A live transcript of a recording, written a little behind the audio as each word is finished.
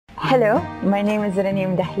Hello, my name is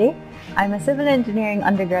Rania Mdahli. I'm a civil engineering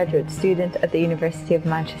undergraduate student at the University of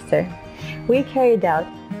Manchester. We carried out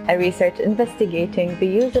a research investigating the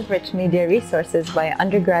use of rich media resources by an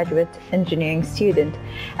undergraduate engineering student,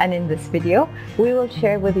 and in this video, we will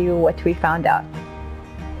share with you what we found out.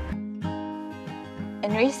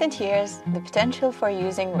 In recent years, the potential for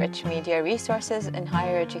using rich media resources in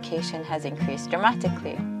higher education has increased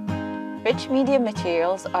dramatically. Rich media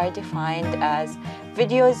materials are defined as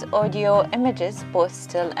videos, audio, images, both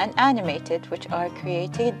still and animated, which are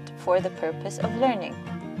created for the purpose of learning.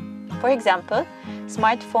 For example,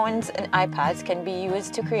 smartphones and iPads can be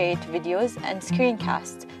used to create videos and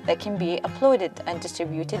screencasts that can be uploaded and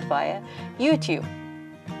distributed via YouTube.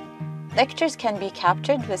 Lectures can be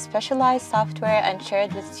captured with specialized software and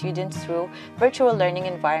shared with students through virtual learning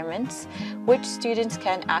environments, which students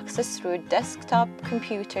can access through desktop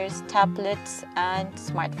computers, tablets, and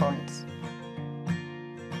smartphones.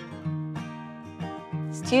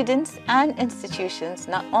 Students and institutions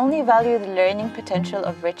not only value the learning potential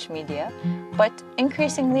of rich media, but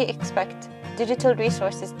increasingly expect digital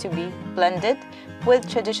resources to be blended with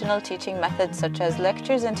traditional teaching methods such as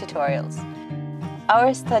lectures and tutorials.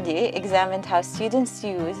 Our study examined how students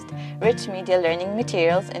used rich media learning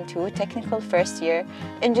materials in two technical first-year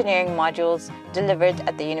engineering modules delivered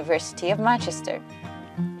at the University of Manchester.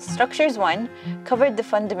 Structures 1 covered the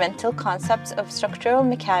fundamental concepts of structural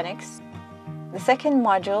mechanics. The second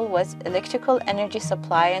module was electrical energy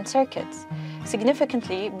supply and circuits.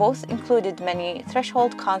 Significantly, both included many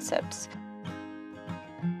threshold concepts.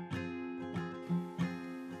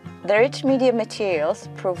 The rich media materials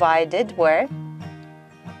provided were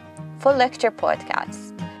full lecture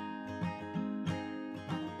podcasts,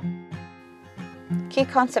 key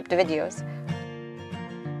concept videos,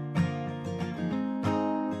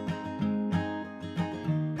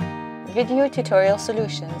 video tutorial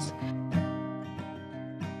solutions.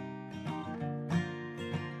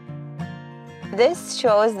 This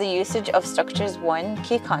shows the usage of Structures 1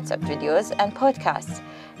 key concept videos and podcasts.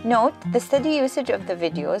 Note the steady usage of the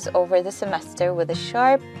videos over the semester with a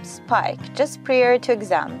sharp spike just prior to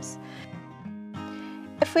exams.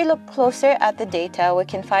 If we look closer at the data, we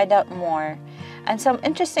can find out more, and some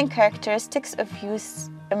interesting characteristics of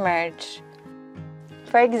use emerge.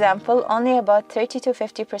 For example, only about 30 to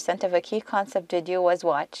 50% of a key concept video was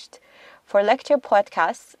watched. For lecture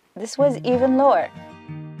podcasts, this was even lower.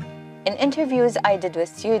 In interviews I did with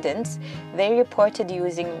students, they reported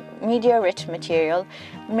using media-rich material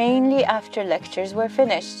mainly after lectures were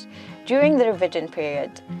finished, during the revision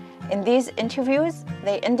period. In these interviews,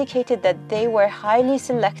 they indicated that they were highly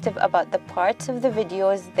selective about the parts of the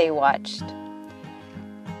videos they watched.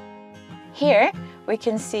 Here, we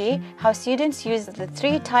can see how students use the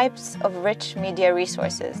three types of rich media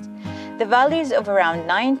resources. The values of around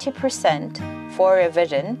 90% for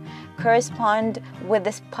revision correspond with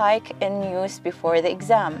the spike in use before the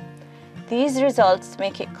exam. These results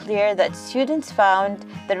make it clear that students found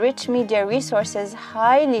the rich media resources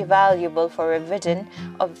highly valuable for revision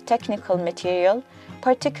of technical material,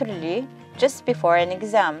 particularly just before an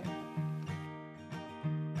exam.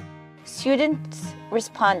 Students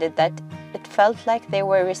responded that it felt like they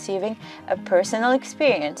were receiving a personal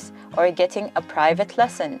experience or getting a private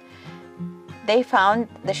lesson. They found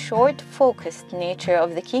the short, focused nature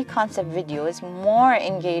of the key concept videos more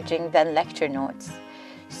engaging than lecture notes.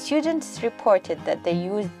 Students reported that they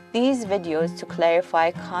used these videos to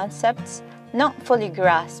clarify concepts not fully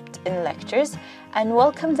grasped in lectures and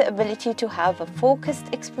welcomed the ability to have a focused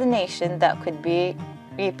explanation that could be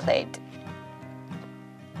replayed.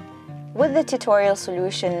 With the tutorial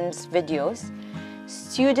solutions videos,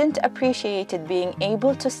 students appreciated being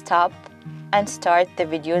able to stop and start the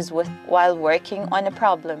videos while working on a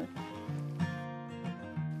problem.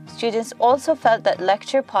 Students also felt that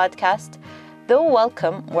lecture podcasts, though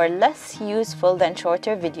welcome, were less useful than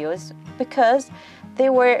shorter videos because they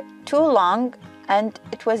were too long and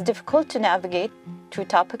it was difficult to navigate through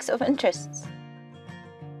topics of interest.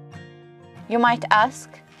 You might ask,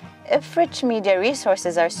 if rich media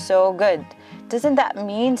resources are so good, doesn't that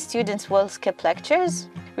mean students will skip lectures?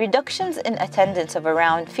 Reductions in attendance of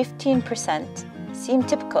around 15% seem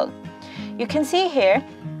typical. You can see here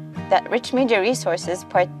that rich media resources,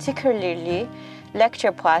 particularly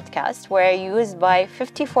lecture podcasts, were used by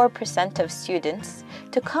 54% of students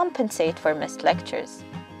to compensate for missed lectures.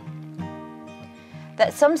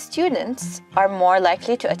 That some students are more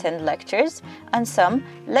likely to attend lectures and some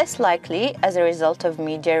less likely as a result of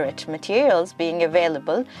media-rich materials being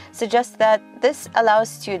available suggests that this allows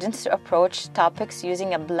students to approach topics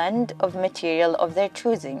using a blend of material of their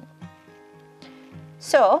choosing.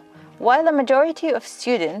 So, While a majority of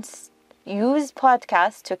students use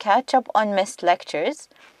podcasts to catch up on missed lectures,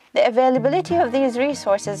 the availability of these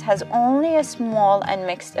resources has only a small and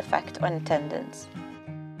mixed effect on attendance.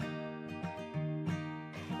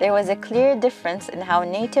 There was a clear difference in how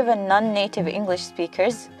native and non-native English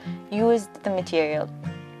speakers used the material.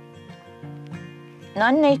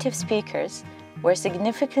 Non-native speakers were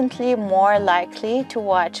significantly more likely to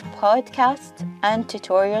watch podcasts and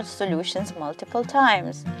tutorial solutions multiple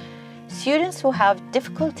times. Students who have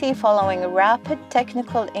difficulty following rapid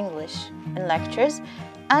technical English in lectures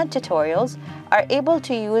and tutorials are able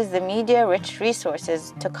to use the media-rich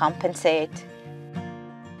resources to compensate.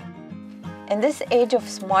 In this age of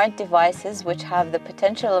smart devices which have the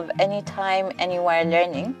potential of anytime, anywhere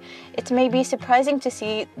learning, it may be surprising to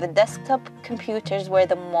see the desktop computers were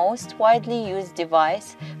the most widely used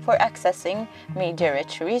device for accessing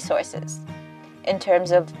media-rich resources. In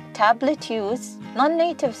terms of tablet use,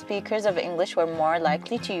 non-native speakers of English were more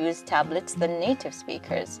likely to use tablets than native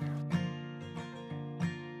speakers.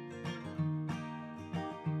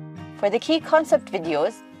 For the key concept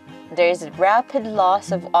videos, there is a rapid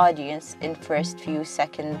loss of audience in first few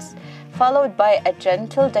seconds, followed by a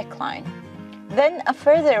gentle decline, then a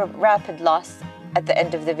further rapid loss at the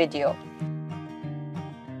end of the video.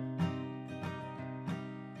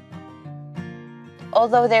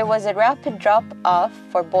 Although there was a rapid drop-off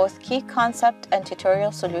for both key concept and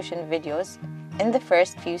tutorial solution videos in the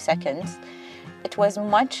first few seconds, it was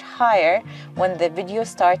much higher when the video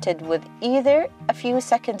started with either a few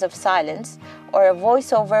seconds of silence or a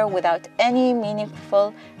voiceover without any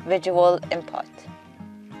meaningful visual input.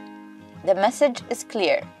 The message is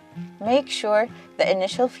clear. Make sure the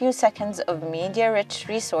initial few seconds of media-rich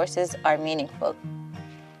resources are meaningful.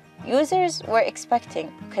 Users were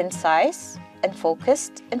expecting concise and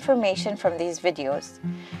focused information from these videos.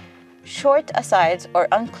 Short asides or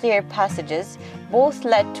unclear passages both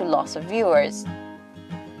led to loss of viewers.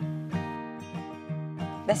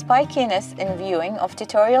 The spikiness in viewing of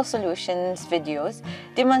tutorial solutions videos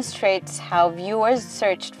demonstrates how viewers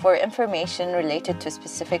searched for information related to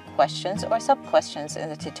specific questions or sub-questions in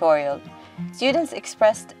the tutorial. Students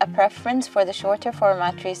expressed a preference for the shorter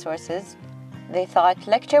format resources. They thought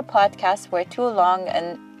lecture podcasts were too long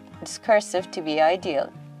and discursive to be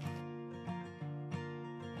ideal.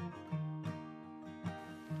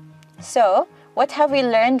 So, what have we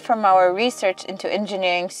learned from our research into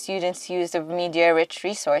engineering students' use of media-rich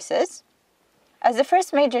resources? As the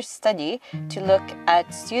first major study to look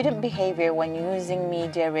at student behavior when using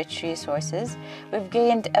media-rich resources, we've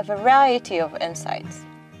gained a variety of insights.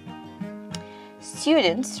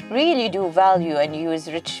 Students really do value and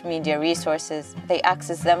use rich media resources. They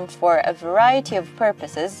access them for a variety of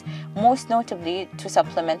purposes, most notably to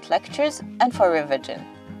supplement lectures and for revision.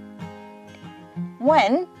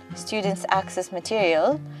 When students access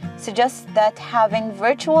material, suggests that having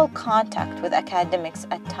virtual contact with academics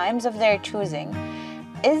at times of their choosing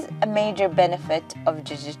is a major benefit of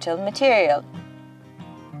digital material.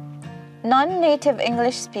 Non-native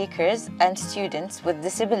English speakers and students with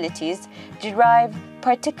disabilities derive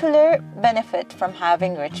particular benefit from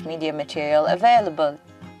having rich media material available.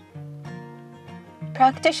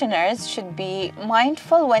 Practitioners should be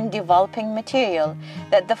mindful when developing material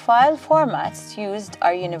that the file formats used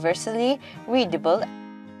are universally readable.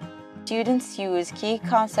 Students use key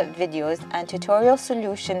concept videos and tutorial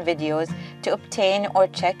solution videos to obtain or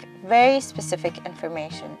check very specific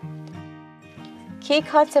information. Key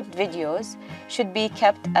concept videos should be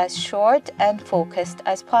kept as short and focused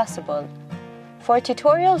as possible. For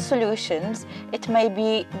tutorial solutions, it may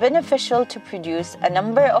be beneficial to produce a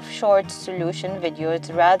number of short solution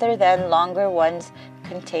videos rather than longer ones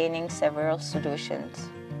containing several solutions.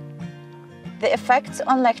 The effects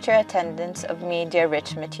on lecture attendance of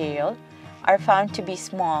media-rich material are found to be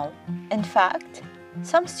small. In fact,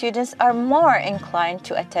 some students are more inclined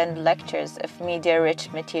to attend lectures if media-rich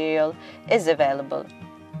material is available.